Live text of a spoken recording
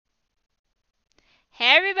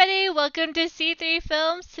Hey everybody, welcome to C3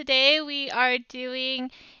 Films. Today we are doing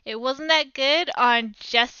It Wasn't That Good on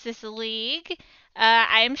Justice League.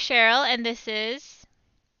 I'm Cheryl and this is...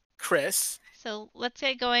 Chris. So let's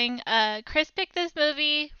get going. Chris picked this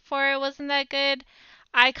movie for It Wasn't That Good.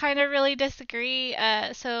 I kind of really disagree.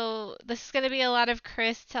 So this is going to be a lot of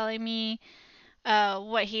Chris telling me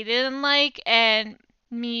what he didn't like and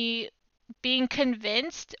me being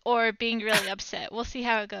convinced or being really upset. We'll see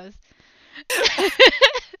how it goes.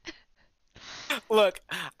 Look,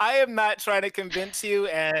 I am not trying to convince you,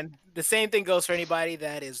 and the same thing goes for anybody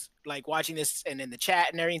that is like watching this and in the chat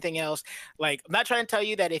and everything else. Like, I'm not trying to tell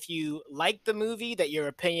you that if you like the movie, that your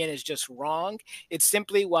opinion is just wrong. It's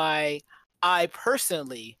simply why I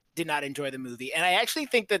personally did not enjoy the movie. And I actually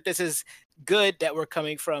think that this is good that we're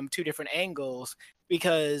coming from two different angles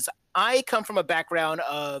because I come from a background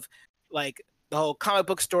of like the whole comic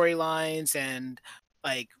book storylines and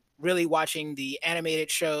like really watching the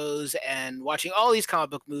animated shows and watching all these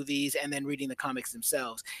comic book movies and then reading the comics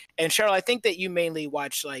themselves. And Cheryl, I think that you mainly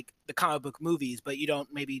watch like the comic book movies, but you don't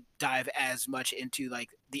maybe dive as much into like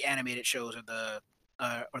the animated shows or the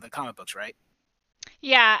comic books, right?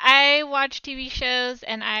 Yeah, I watch TV shows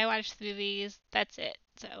and I watch the movies. That's it.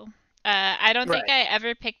 So, I don't think Right. I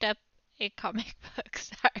ever picked up a comic book.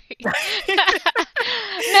 Sorry. No,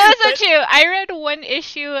 it's not But true. I read one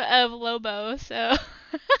issue of Lobo, so.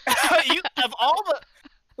 you of all the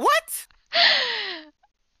what?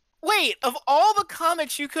 Wait, of all the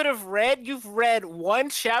comics you could have read, you've read one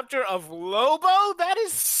chapter of Lobo? That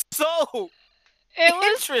is so It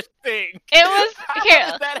was. interesting. It was. How does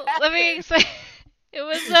Here, that let me happen? explain. It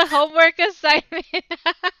was a homework assignment.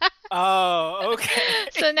 Oh, okay.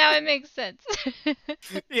 So now it makes sense.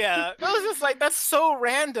 Yeah, it was just like that's so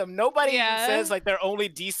random. Nobody Yeah. says like their only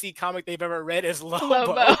DC comic they've ever read is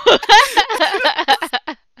Lobo. Lobo.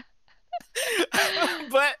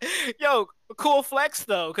 But yo, cool flex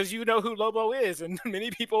though, because you know who Lobo is, and many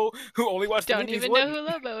people who only watch the Don't movies even know wouldn't.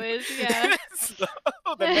 who Lobo is. Yeah. So,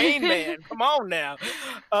 the main man, come on now.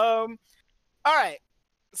 All right.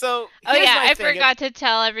 So Oh here's yeah, my I thing. forgot to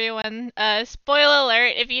tell everyone. Spoiler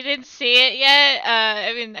alert! If you didn't see it yet,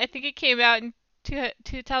 I mean, I think it came out in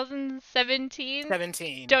 2017.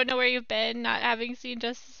 17. Don't know where you've been, not having seen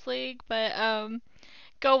Justice League, but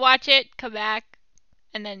go watch it, come back,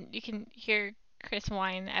 and then you can hear Chris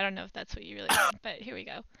whine. I don't know if that's what you really want, but here we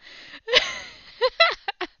go.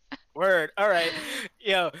 Word. All right.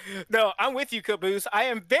 Yo, no, I'm with you, Caboose. I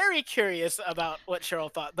am very curious about what Cheryl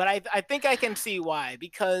thought, but I think I can see why.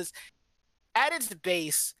 Because at its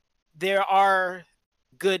base, there are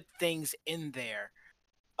good things in there.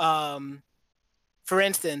 Um, for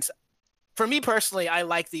instance, for me personally, I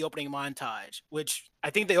like the opening montage, which I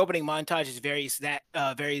think the opening montage is very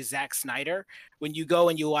Zack Snyder. When you go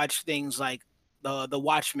and you watch things like the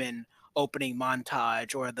Watchmen opening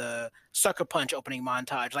montage or the Sucker Punch opening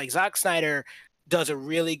montage, like Zack Snyder does a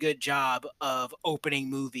really good job of opening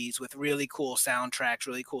movies with really cool soundtracks,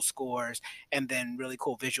 really cool scores, and then really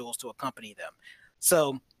cool visuals to accompany them.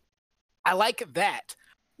 So I like that.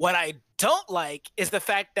 What I don't like is the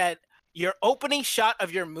fact that your opening shot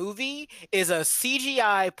of your movie is a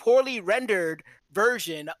CGI poorly rendered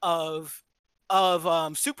version of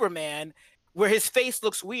Superman where his face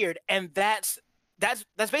looks weird, and that's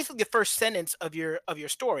basically the first sentence of your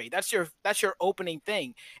story. That's your opening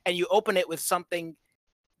thing, and you open it with something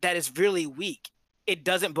that is really weak. It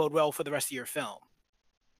doesn't bode well for the rest of your film.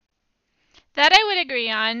 That I would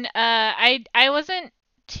agree on. I wasn't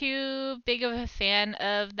too big of a fan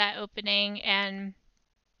of that opening, and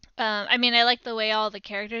I mean, I like the way all the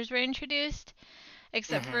characters were introduced,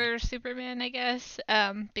 except Mm-hmm. for Superman, I guess,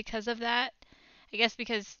 because of that. I guess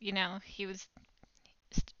because,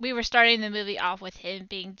 we were starting the movie off with him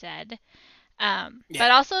being dead. But Yeah.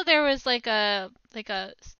 also there was a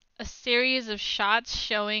series of shots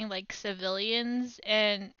showing like civilians,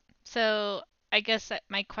 and so I guess that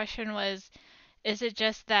my question was, is it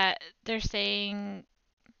just that they're saying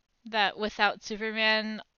that without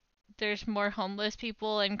Superman, there's more homeless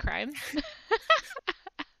people and crime?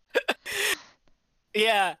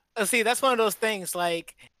 Yeah, see, that's one of those things,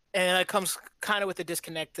 like, and it comes kind of with the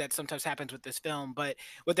disconnect that sometimes happens with this film. But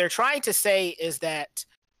what they're trying to say is that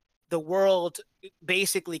the world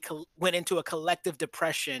basically went into a collective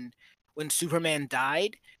depression when Superman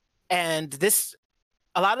died, and this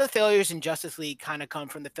a lot of the failures in Justice League kind of come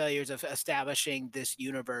from the failures of establishing this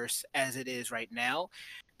universe as it is right now,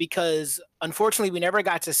 because unfortunately we never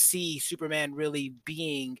got to see Superman really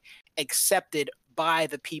being accepted by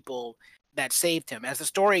the people that saved him. As the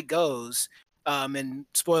story goes, and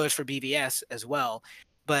spoilers for BVS as well,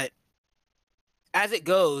 but as it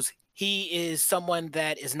goes, he is someone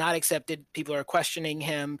that is not accepted. People are questioning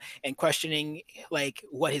him and questioning like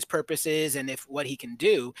what his purpose is and if what he can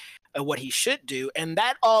do, what he should do, and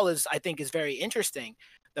that all is, I think, is very interesting.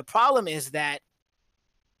 The problem is that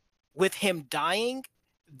with him dying,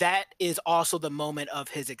 that is also the moment of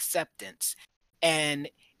his acceptance. And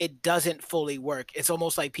it doesn't fully work. It's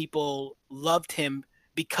almost like people loved him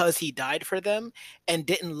because he died for them and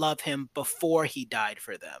didn't love him before he died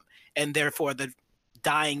for them. And therefore, the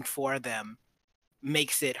dying for them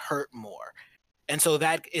makes it hurt more. And so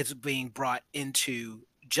that is being brought into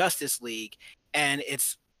Justice League. And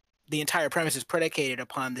it's the entire premise is predicated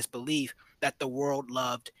upon this belief that the world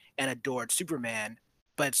loved and adored Superman,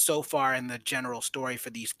 but so far in the general story for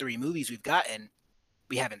these three movies we've gotten,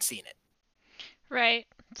 we haven't seen it. Right.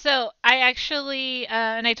 So I actually,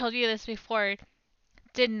 and I told you this before,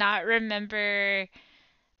 did not remember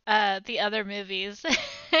the other movies.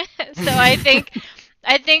 So I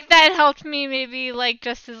think that helped me maybe like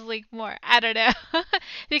Justice League more. I don't know.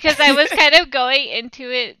 Because I was kind of going into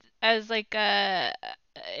it as like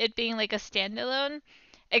it being like a standalone,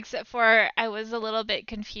 except for I was a little bit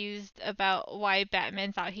confused about why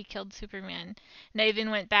Batman thought he killed Superman. And I even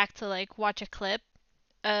went back to like watch a clip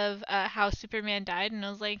of how Superman died, and I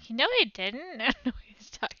was like, no, he didn't. I don't know what he's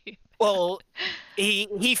talking Well,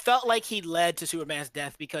 he felt like he led to Superman's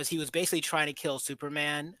death because he was basically trying to kill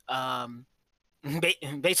Superman.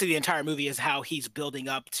 Basically, the entire movie is how he's building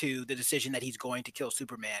up to the decision that he's going to kill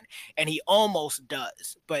Superman, and he almost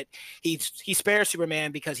does, but he spares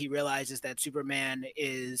Superman because he realizes that Superman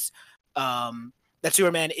is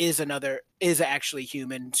actually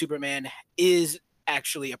human. Superman is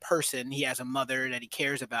actually a person. He has a mother that he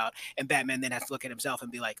cares about, and Batman then has to look at himself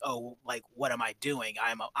and be like, "Oh, like what am I doing?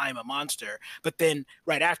 I'm a monster." But then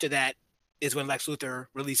right after that is when Lex Luthor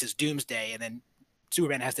releases Doomsday, and then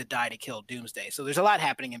Superman has to die to kill Doomsday. So there's a lot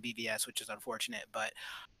happening in BVS, which is unfortunate, but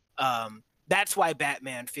that's why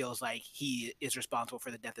Batman feels like he is responsible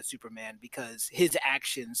for the death of Superman because his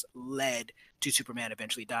actions led to Superman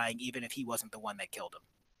eventually dying, even if he wasn't the one that killed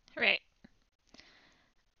him. Right.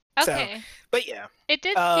 So, Okay. but yeah, It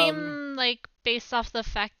did um, seem like based off the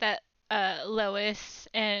fact that Lois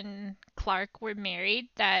and Clark were married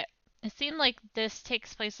that it seemed like this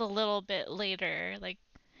takes place a little bit later, like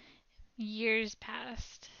years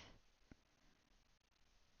past.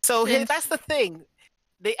 so Since that's the thing.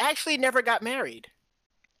 They actually never got married.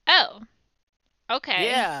 oh, okay.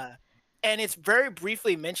 Yeah. And it's very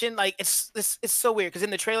briefly mentioned. Like it's so weird because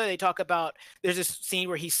in the trailer they talk about there's this scene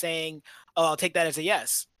where he's saying, "Oh, I'll take that as a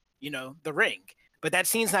yes," the ring. But that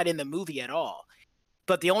scene's not in the movie at all.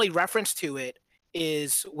 But the only reference to it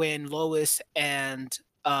is when Lois and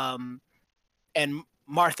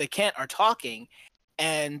Martha Kent are talking,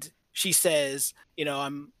 and she says,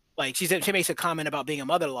 I'm like she makes a comment about being a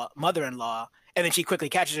mother-in-law, and then she quickly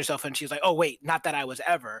catches herself and she's like, "Oh wait, not that I was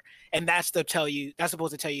ever." And that's supposed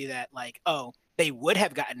to tell you that like, oh, they would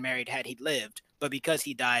have gotten married had he lived, but because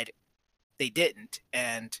he died, they didn't,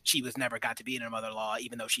 and she was never got to be in a mother-in-law,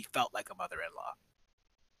 even though she felt like a mother-in-law.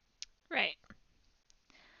 Right.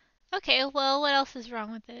 Okay, well, what else is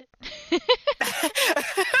wrong with it?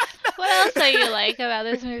 What else do you like about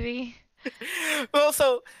this movie? Well,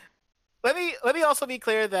 so let me also be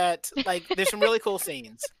clear that like there's some really cool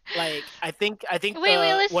scenes. Like I think Wait, the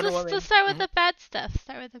let's Wonder let's Woman. start with Mhm. the bad stuff.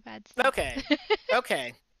 Start with the bad stuff. Okay,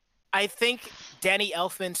 okay. I think Danny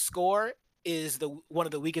Elfman's score is the one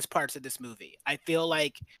of the weakest parts of this movie. I feel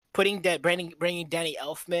like bringing Danny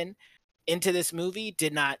Elfman into this movie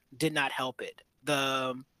did not help it.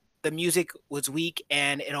 The music was weak,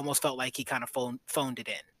 and it almost felt like he kind of phoned it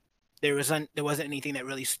in. There wasn't anything that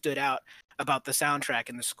really stood out about the soundtrack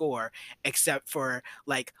and the score, except for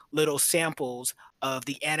like little samples of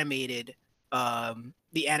the animated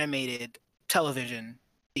television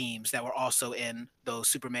themes that were also in those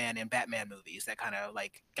Superman and Batman movies that kind of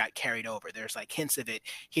like got carried over. There's like hints of it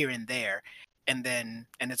here and there, and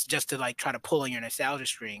it's just to like try to pull on your nostalgia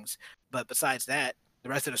strings. But besides that, the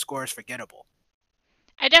rest of the score is forgettable.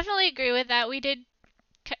 I definitely agree with that. We did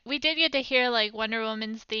get to hear like Wonder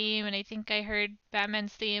Woman's theme, and I think I heard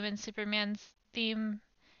Batman's theme and Superman's theme,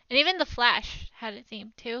 and even the Flash had a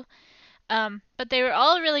theme too. But they were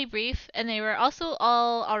all really brief, and they were also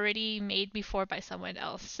all already made before by someone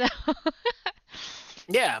else. So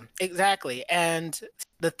Yeah, exactly. And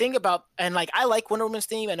the thing about and like I like Wonder Woman's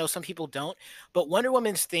theme. I know some people don't, but Wonder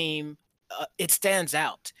Woman's theme it stands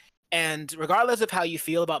out. And regardless of how you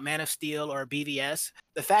feel about Man of Steel or BVS,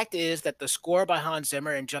 the fact is that the score by Hans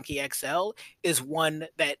Zimmer and Junkie XL is one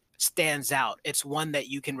that stands out. It's one that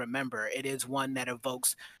you can remember. It is one that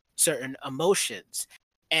evokes certain emotions.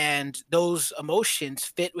 and those emotions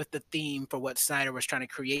fit with the theme for what Snyder was trying to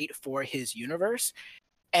create for his universe.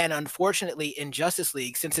 And unfortunately, in Justice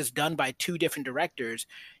League, since it's done by two different directors,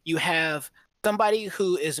 you have somebody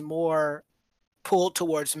who is more pulled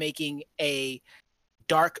towards making a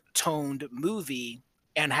dark toned movie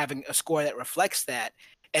and having a score that reflects that.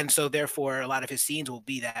 And so, therefore, a lot of his scenes will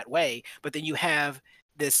be that way. But then you have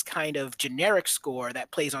this kind of generic score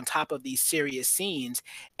that plays on top of these serious scenes,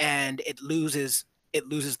 and it loses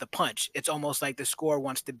the punch. It's almost like the score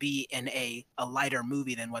wants to be in a lighter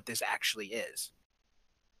movie than what this actually is.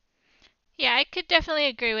 Yeah, I could definitely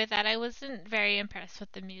agree with that. I wasn't very impressed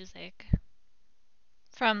with the music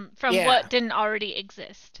from what Yeah, didn't already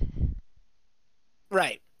exist.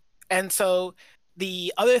 right. And so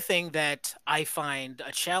the other thing that I find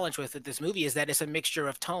a challenge with this movie is that it's a mixture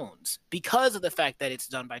of tones because of the fact that it's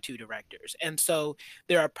done by two directors. And so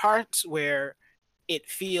there are parts where it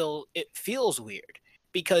feels weird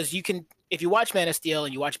because you can, if you watch Man of Steel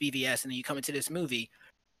and you watch BVS and then you come into this movie,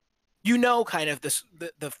 you know kind of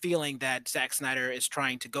the feeling that Zack Snyder is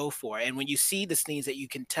trying to go for. And when you see the scenes that you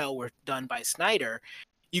can tell were done by Snyder,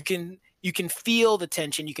 you can feel the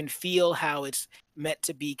tension, you can feel how it's meant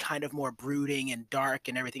to be kind of more brooding and dark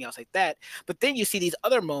and everything else like that. But then you see these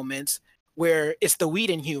other moments where it's the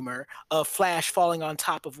Whedon humor of Flash falling on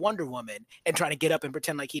top of Wonder Woman and trying to get up and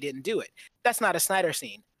pretend like he didn't do it. That's not a Snyder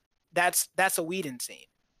scene. That's a Whedon scene.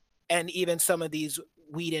 And even some of these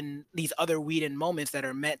other Whedon moments that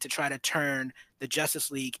are meant to try to turn the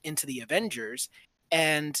Justice League into the Avengers.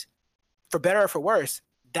 And for better or for worse,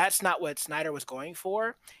 that's not what Snyder was going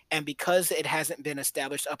for. And because it hasn't been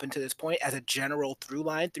established up until this point as a general through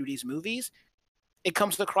line through these movies, it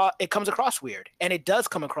comes across weird. And it does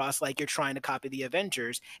come across like you're trying to copy the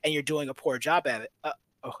Avengers and you're doing a poor job at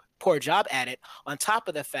it. On top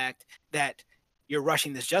of the fact that you're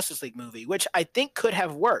rushing this Justice League movie, which I think could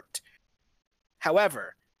have worked.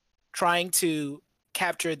 However, trying to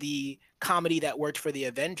capture the comedy that worked for the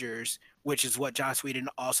Avengers, which is what Joss Whedon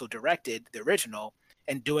also directed, the original,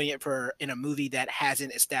 and doing it for in a movie that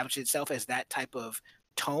hasn't established itself as that type of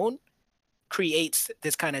tone, creates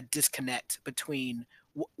this kind of disconnect between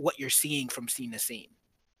what you're seeing from scene to scene.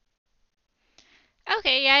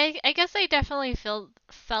 Okay, yeah, I guess I definitely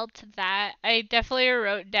felt that. I definitely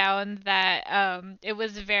wrote down that it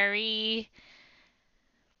was very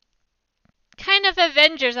kind of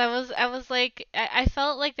Avengers. I was like I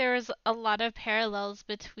felt like there was a lot of parallels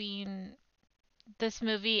between this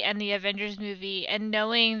movie and the Avengers movie, and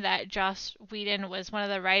knowing that Joss Whedon was one of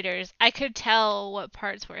the writers, I could tell what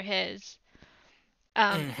parts were his.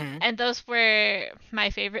 Mm-hmm. And those were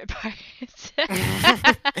my favorite parts.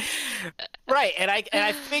 Right, and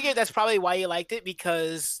I figured that's probably why you liked it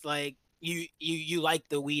because like you like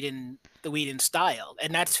the Whedon style,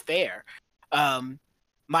 and that's fair. Um,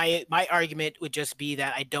 my argument would just be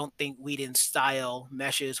that I don't think Whedon's style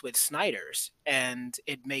meshes with Snyder's, and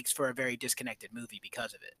it makes for a very disconnected movie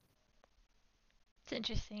because of it. It's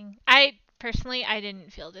interesting. I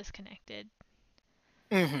didn't feel disconnected.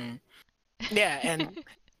 Hmm. Yeah, and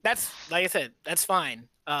that's like I said, that's fine.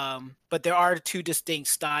 But there are two distinct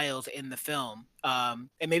styles in the film. And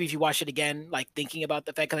maybe if you watch it again, like thinking about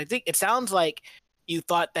the fact, because I think it sounds like you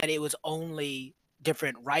thought that it was only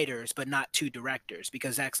different writers, but not two directors,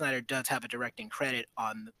 because Zack Snyder does have a directing credit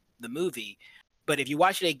on the movie. But if you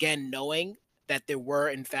watch it again, knowing that there were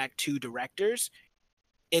in fact two directors,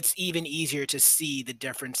 it's even easier to see the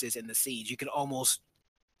differences in the scenes. You can almost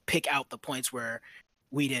pick out the points where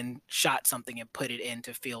Whedon shot something and put it in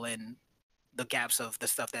to fill in the gaps of the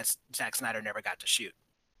stuff that Zack Snyder never got to shoot.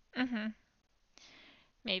 Mhm.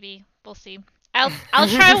 Maybe we'll see. I'll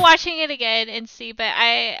try watching it again and see, but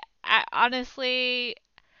I honestly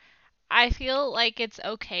I feel like it's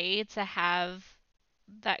okay to have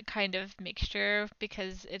that kind of mixture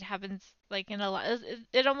because it happens like in a lot.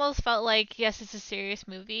 It almost felt like yes, it's a serious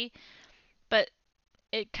movie, but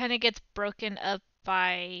it kind of gets broken up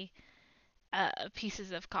by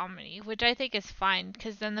pieces of comedy, which I think is fine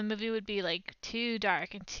because then the movie would be like too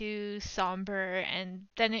dark and too somber, and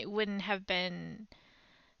then it wouldn't have been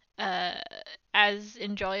uh, as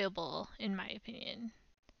enjoyable, in my opinion.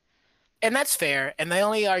 And that's fair. And the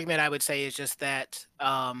only argument I would say is just that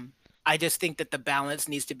I just think that the balance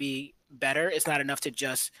needs to be better. It's not enough to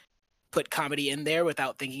just put comedy in there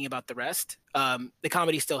without thinking about the rest. The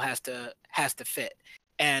comedy still has to fit.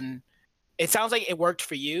 And it sounds like it worked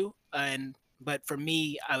for you, and but for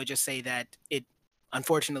me, I would just say that it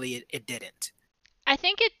unfortunately it didn't. I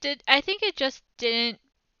think it did. I think it just didn't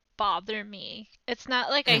bother me. It's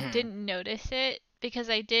not like I Hmm. didn't notice it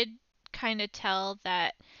because I did kind of tell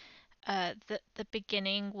that the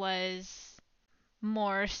beginning was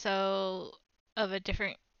more so of a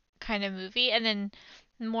different kind of movie. And then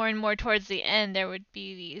more and more towards the end, there would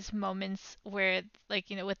be these moments where, like,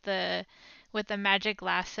 with the magic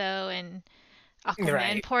lasso and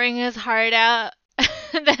Aquaman Right. pouring his heart out.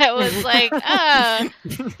 That was like, oh,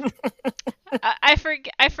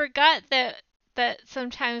 I forgot that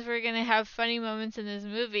sometimes we're gonna have funny moments in this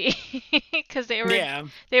movie because Yeah.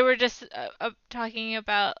 they were just talking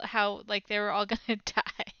about how like they were all gonna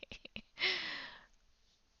die.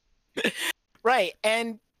 Right.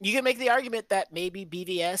 And you can make the argument that maybe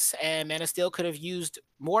BVS and Man of Steel could have used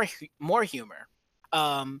more humor.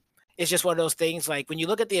 Um, it's just one of those things. Like when you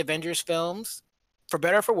look at the Avengers films, for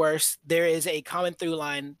better or for worse, there is a common through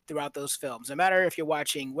line throughout those films. No matter if you're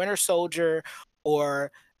watching Winter Soldier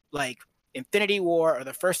or like Infinity War or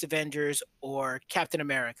the first Avengers or Captain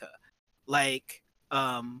America, like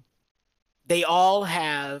um, they all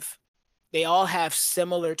have they all have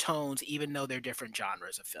similar tones, even though they're different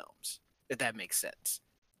genres of films. If that makes sense.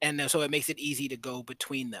 And so it makes it easy to go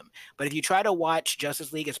between them. But if you try to watch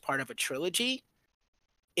Justice League as part of a trilogy,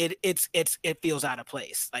 it feels out of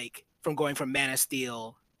place. Like from going from Man of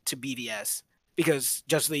Steel to BVS, because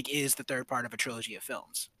Justice League is the third part of a trilogy of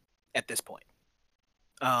films at this point.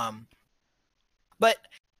 Um, but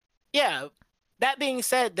yeah, that being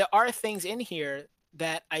said, there are things in here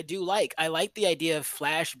that I do like. I like the idea of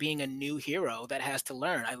Flash being a new hero that has to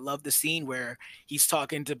learn. I love the scene where he's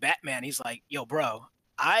talking to Batman. He's like, "Yo, bro,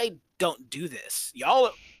 I don't do this.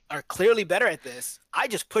 Y'all are clearly better at this. I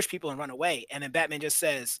just push people and run away." And then Batman just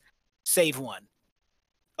says, "Save one."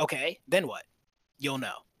 Okay, then what? You'll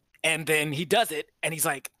know. And then he does it, and he's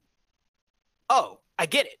like, "Oh, I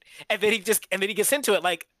get it." And then he gets into it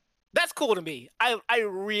like, that's cool to me. I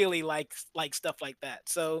really like stuff like that.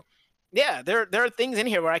 So yeah, there are things in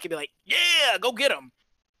here where I could be like, yeah, go get them.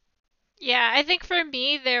 Yeah, I think for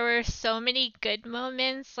me there were so many good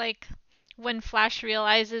moments, like when Flash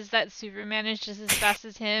realizes that Superman is just as fast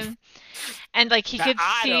as him, and like he That could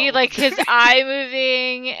I see don't. like his eye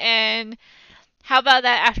moving. And how about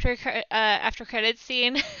that after credits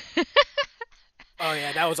scene? Oh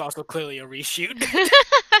yeah, that was also clearly a reshoot.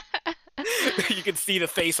 You could see the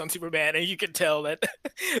face on Superman, and you could tell that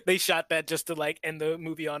they shot that just to like end the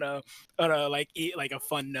movie on a like a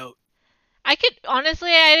fun note. I could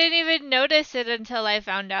honestly, I didn't even notice it until I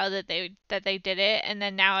found out that they did it, and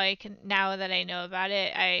then now that I know about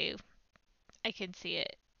it, I can see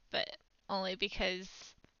it, but only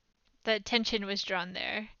because the attention was drawn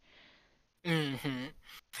there. Hmm.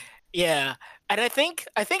 Yeah, and I think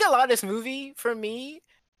a lot of this movie for me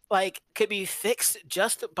like could be fixed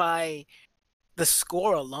just by the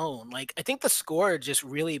score alone. Like I think the score just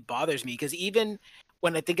really bothers me because even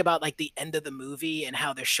when I think about like the end of the movie and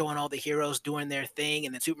how they're showing all the heroes doing their thing,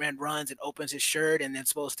 and then Superman runs and opens his shirt, and then it's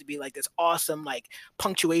supposed to be like this awesome like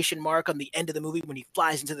punctuation mark on the end of the movie when he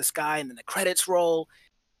flies into the sky, and then the credits roll,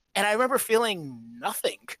 and I remember feeling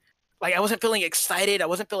nothing. Like I wasn't feeling excited. I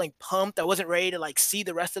wasn't feeling pumped. I wasn't ready to like see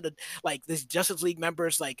the rest of the like this Justice League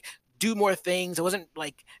members like do more things. I wasn't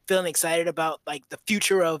like feeling excited about like the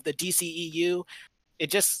future of the DCEU.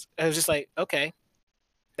 I was just like, okay,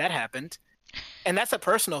 that happened. And that's a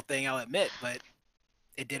personal thing, I'll admit, but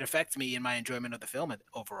it did affect me in my enjoyment of the film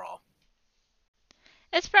overall.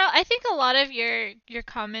 I think a lot of your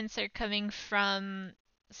comments are coming from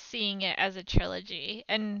seeing it as a trilogy,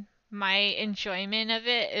 and my enjoyment of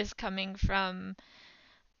it is coming from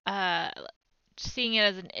uh seeing it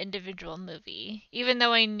as an individual movie. Even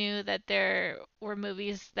though I knew that there were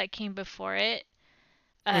movies that came before it,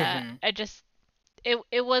 Hmm. I just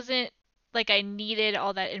it wasn't like I needed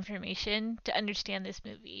all that information to understand this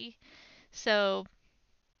movie. So,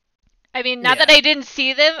 I mean, not that Yeah. I didn't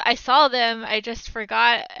see them, I saw them. I just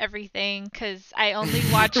forgot everything because I only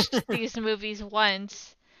watched these movies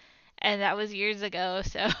once, and that was years ago.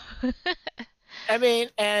 So, I mean,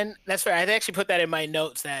 and that's fair. I actually put that in my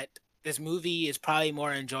notes that this movie is probably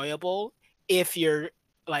more enjoyable if you're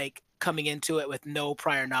like coming into it with no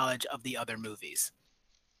prior knowledge of the other movies.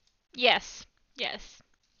 yes, yes,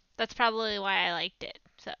 that's probably why I liked it.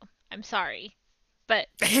 So, I'm sorry, but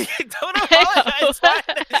Don't I apologize. Why?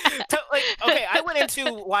 Like, okay, I went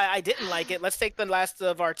into why I didn't like it. Let's take the last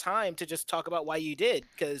of our time to just talk about why you did,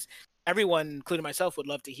 because everyone, including myself, would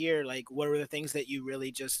love to hear like what were the things that you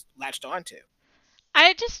really just latched onto.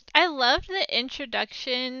 I loved the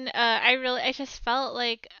introduction. I just felt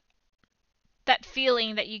like that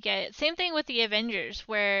feeling that you get. Same thing with the Avengers,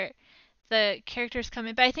 where the characters come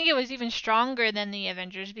in, but I think it was even stronger than the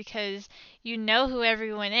Avengers because you know who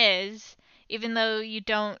everyone is, even though you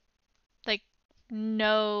don't like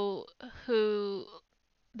know who.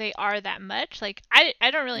 they are that much. Like I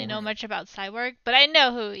don't really know Hmm. much about Cyborg, but I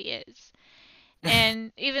know who he is.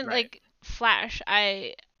 And even Right. like Flash,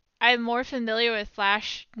 I'm more familiar with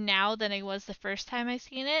Flash now than I was the first time I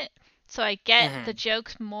seen it. So I get the Hmm.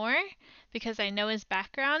 jokes more because I know his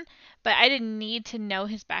background, but I didn't need to know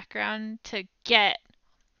his background to get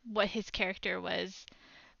what his character was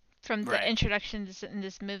from the Right. introductions in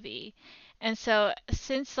this movie. And so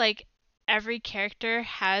since like every character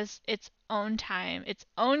has its own time, its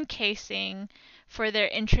own casing for their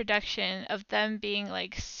introduction of them being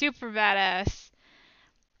like super badass,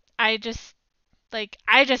 I just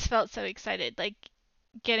I just felt so excited like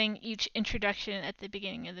getting each introduction at the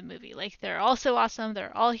beginning of the movie. Like they're all so awesome,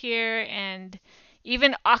 they're all here, and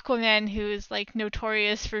even Aquaman, who's like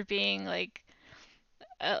notorious for being like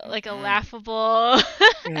a Hmm. laughable.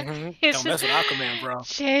 Hmm. He's Don't just mess with Aquaman, bro. Don't mess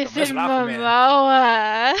Jason with Aquaman.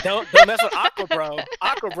 Momoa. Don't mess with Aqua Bro.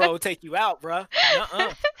 Aqua Bro will take you out, bro.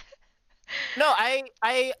 Nuh-uh. No,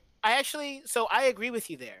 I actually, so I agree with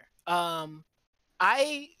you there.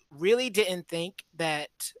 I really didn't think that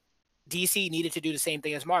DC needed to do the same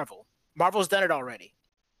thing as Marvel. Marvel's done it already.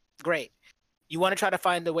 Great. You want to try to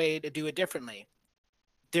find a way to do it differently.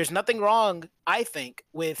 There's nothing wrong, I think,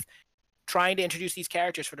 with trying to introduce these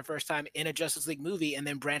characters for the first time in a Justice League movie and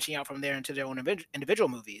then branching out from there into their own individual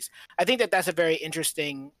movies. I think that that's a very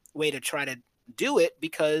interesting way to try to do it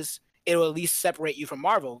because it'll at least separate you from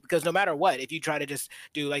Marvel. Because no matter what, if you try to just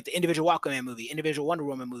do like the individual Aquaman movie, individual Wonder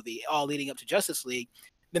Woman movie, all leading up to Justice League,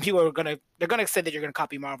 then people are they're gonna say that you're gonna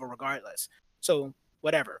copy Marvel regardless. So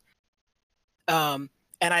whatever. Um,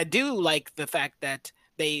 and I do like the fact that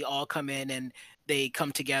they all come in and they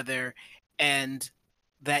come together and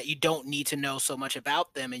that you don't need to know so much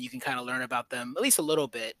about them and you can kind of learn about them at least a little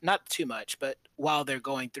bit, not too much, but while they're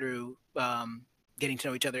going through getting to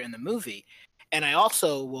know each other in the movie. And I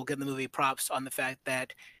also will give the movie props on the fact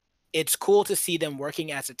that it's cool to see them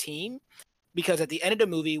working as a team because at the end of the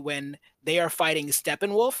movie, when they are fighting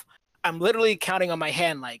Steppenwolf, I'm literally counting on my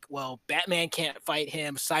hand, like, well, Batman can't fight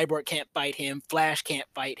him, Cyborg can't fight him, Flash can't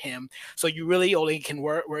fight him. So you really only can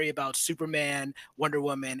worry about Superman, Wonder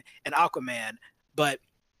Woman, and Aquaman. But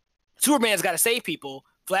Superman's got to save people,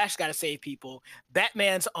 Flash got to save people,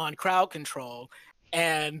 Batman's on crowd control,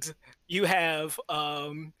 and you have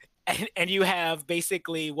and you have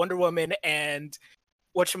basically Wonder Woman and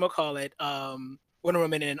whatchamacallit, Wonder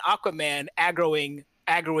Woman and Aquaman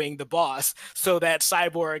aggroing the boss so that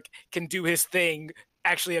Cyborg can do his thing,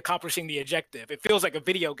 actually accomplishing the objective. It feels like a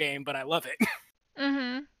video game, but I love it.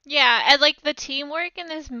 Mhm. Yeah, and like the teamwork in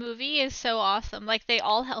this movie is so awesome. Like they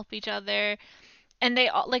all help each other and they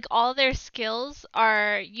all like all their skills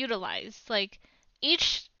are utilized. Like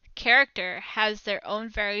each character has their own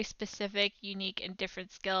very specific, unique and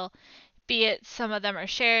different skill. Be it some of them are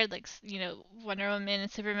shared, like Wonder Woman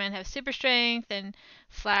and Superman have super strength, and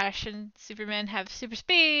Flash and Superman have super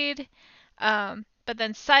speed. But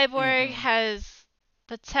then Cyborg Mm-hmm. has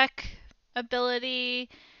the tech ability,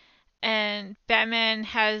 and Batman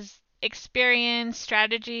has experience,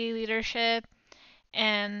 strategy, leadership,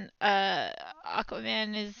 and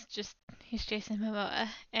Aquaman is just he's Jason Momoa,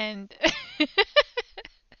 and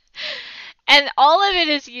and all of it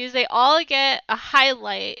is used. They all get a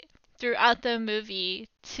highlight throughout the movie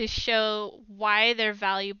to show why they're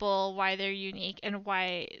valuable, why they're unique, and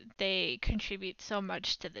why they contribute so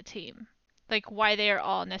much to the team. Like why they are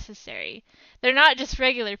all necessary. They're not just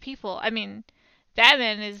regular people. I mean,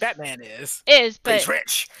 Batman Batman is, is, but he's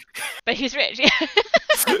rich. but he's rich.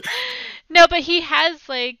 No, but he has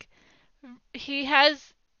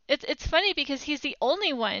it's funny because he's the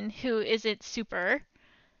only one who isn't super,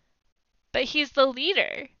 but he's the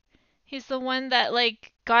leader. He's the one that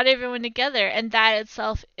like got everyone together, and that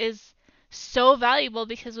itself is so valuable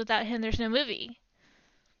because without him there's no movie.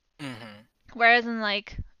 Mm-hmm. Whereas in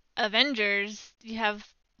like Avengers, you have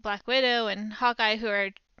Black Widow and Hawkeye who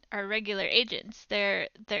are regular agents. They're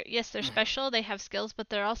yes, they're Mm-hmm. special, they have skills, but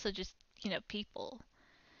they're also just, people.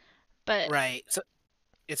 But Right. So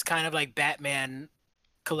it's kind of like Batman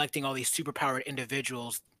collecting all these superpowered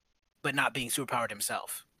individuals, but not being superpowered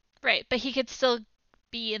himself. right, but he could still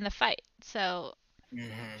be in the fight. So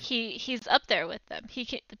Mm-hmm. he's up there with them. He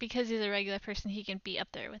can because he's a regular person, he can be up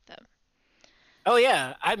there with them. Oh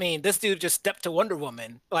yeah, I mean, this dude just stepped to Wonder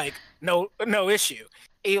Woman like no issue.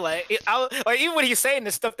 Like even when he's saying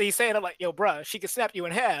this stuff that he's saying, I'm like, yo, bruh, she could snap you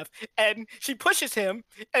in half, and she pushes him,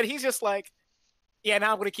 and he's just like, yeah,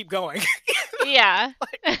 now I'm gonna keep going. Yeah.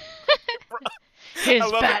 Like, bruh, I He's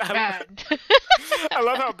love it. I, Batman. I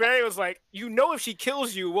love how Barry was like, if she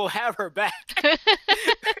kills you, we'll have her back.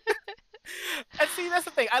 And see, that's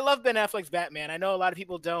the thing. I love Ben Affleck's Batman. I know a lot of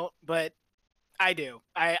people don't, but I do.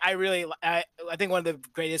 I really I think one of the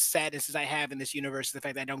greatest sadnesses I have in this universe is the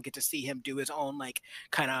fact that I don't get to see him do his own like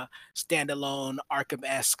kind of standalone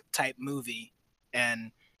Arkham-esque type movie.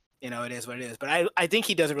 And it is what it is. But I think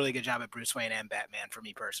he does a really good job at Bruce Wayne and Batman for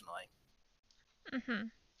me personally. Hmm.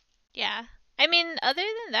 Yeah. I mean, other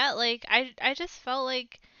than that, like I just felt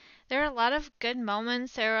like there were a lot of good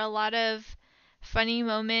moments. There were a lot of funny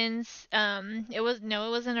moments. It was no,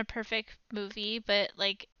 it wasn't a perfect movie, but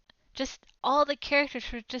like just all the characters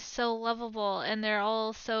were just so lovable and they're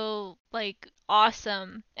all so like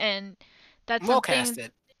awesome and that's Well something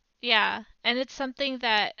casted. yeah, and it's something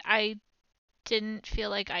that I didn't feel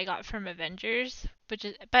like I got from Avengers, which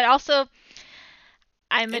is but also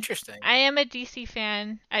I'm a Interesting. I am a DC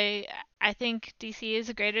fan. I think DC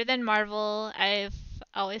is greater than Marvel. I've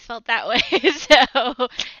always felt that way, so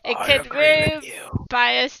it I could agree with be you.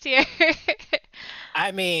 biased here.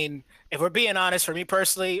 I mean, if we're being honest, for me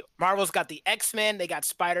personally, Marvel's got the X-Men, they got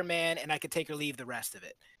Spider-Man, and I could take or leave the rest of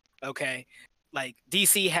it. Okay? Like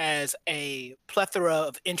DC has a plethora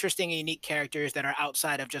of interesting and unique characters that are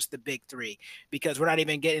outside of just the big three. Because we're not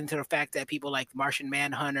even getting to the fact that people like Martian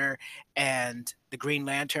Manhunter and the Green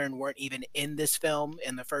Lantern weren't even in this film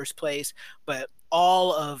in the first place. But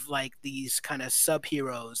all of like these kind of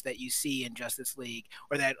sub-heroes that you see in Justice League,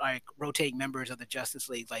 or that like rotating members of the Justice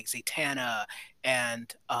League, like Zatanna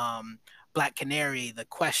and Black Canary, the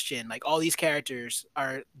Question, like all these characters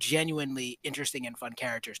are genuinely interesting and fun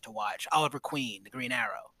characters to watch. Oliver Queen, the Green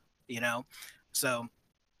Arrow, you know. So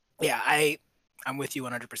yeah, I'm with you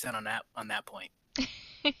 100% on that point.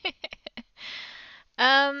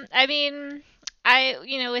 I mean,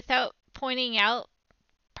 without pointing out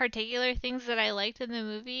particular things that I liked in the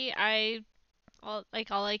movie, all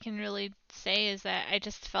I can really say is that I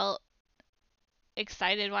just felt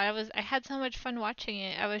excited while I had so much fun watching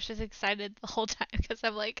it. I was just excited the whole time because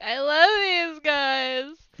I'm like, I love these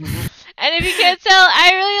guys. And if you can't tell,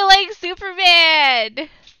 I really like Superman.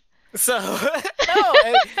 So no,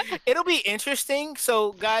 it'll be interesting.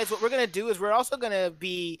 So guys, what we're gonna do is we're also gonna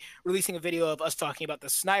be releasing a video of us talking about the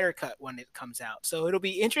Snyder Cut when it comes out. So it'll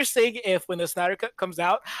be interesting if when the Snyder Cut comes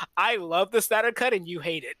out, I love the Snyder Cut and you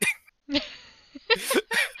hate it.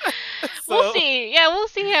 We'll So see. Yeah, we'll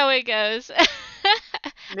see how it goes.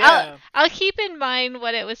 I'll yeah, I'll keep in mind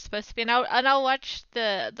what it was supposed to be, and I'll watch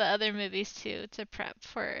the other movies too to prep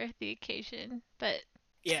for the occasion. But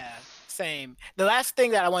yeah, same. The last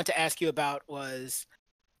thing that I wanted to ask you about was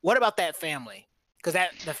what about that family? Because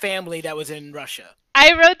that the family that was in Russia.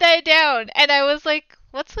 I wrote that down, and I was like,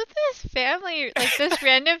 "What's with this family? Like this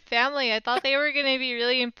random family? I thought they were gonna be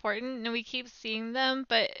really important, and we keep seeing them,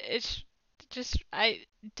 but it's just I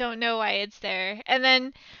don't know why it's there." And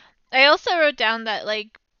then I also wrote down that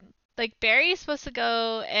like Barry's supposed to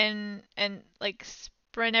go and like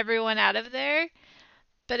sprint everyone out of there,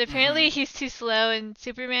 but apparently Hmm. he's too slow and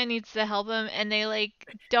Superman needs to help him and they like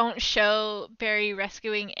don't show Barry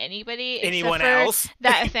rescuing anybody except Anyone for else?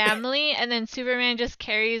 that family and then Superman just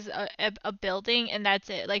carries a building and that's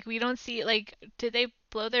it. Like we don't see like did they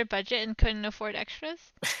blow their budget and couldn't afford extras?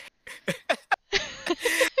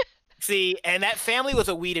 See, and that family was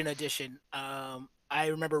a Whedon edition. I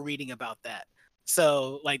remember reading about that.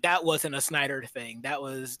 So like that wasn't a Snyder thing. That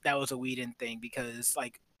was a Whedon thing because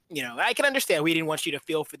like I can understand Whedon wants you to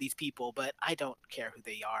feel for these people, but I don't care who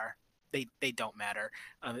they are. They don't matter.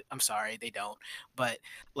 I'm sorry, they don't. But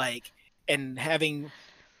like, and having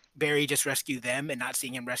Barry just rescue them and not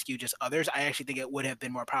seeing him rescue just others, I actually think it would have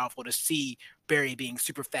been more powerful to see Barry being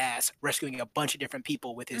super fast, rescuing a bunch of different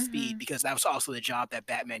people with his speed, Mhm. because that was also the job that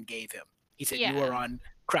Batman gave him. He said, "You are Yeah. on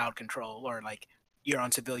crowd control, or like you're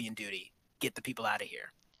on civilian duty. Get the people out of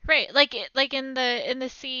here." Right, like in the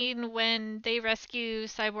scene when they rescue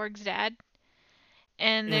Cyborg's dad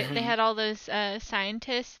and they Hmm. had all those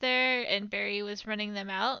scientists there, and Barry was running them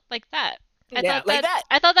out like that. Yeah, like that.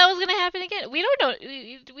 I thought that was gonna happen again. We don't know.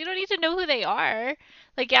 We don't need to know who they are.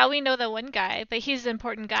 Like, yeah, we know the one guy, but he's an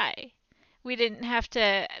important guy. We didn't have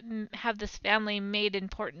to have this family made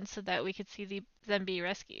important so that we could see them be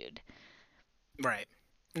rescued. Right.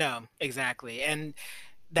 No, exactly. And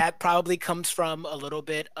that probably comes from a little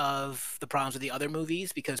bit of the problems with the other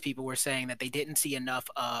movies, because people were saying that they didn't see enough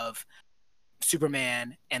of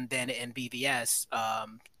Superman, and then in BVS,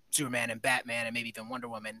 Superman and Batman and maybe even Wonder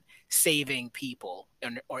Woman saving people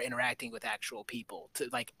or interacting with actual people to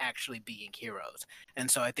like actually being heroes.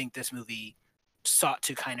 And so I think this movie sought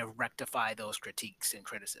to kind of rectify those critiques and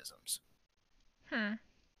criticisms. Hmm.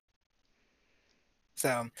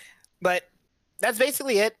 So, but that's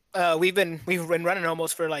basically it. We've been running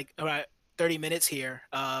almost for like about 30 minutes here.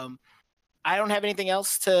 I don't have anything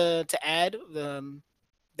else to add.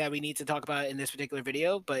 that we need to talk about in this particular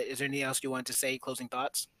video. But is there anything else you want to say? Closing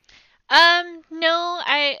thoughts? No,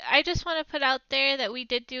 I just want to put out there that we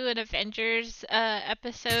did do an Avengers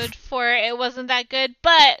episode for it wasn't that good,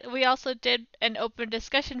 but we also did an open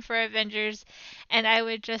discussion for Avengers, and I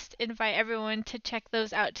would just invite everyone to check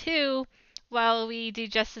those out too while we do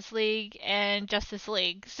Justice League and Justice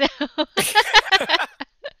League. So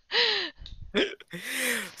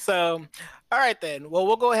So, all right then. Well,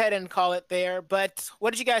 we'll go ahead and call it there. But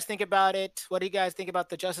what did you guys think about it? What do you guys think about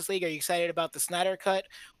the Justice League? Are you excited about the Snyder Cut?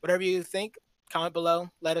 Whatever you think, comment below.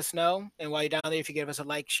 Let us know. And while you're down there, if you give us a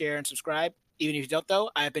like, share, and subscribe. Even if you don't,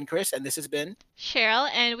 though, I've been Chris, and this has been Cheryl,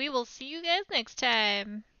 and we will see you guys next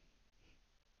time.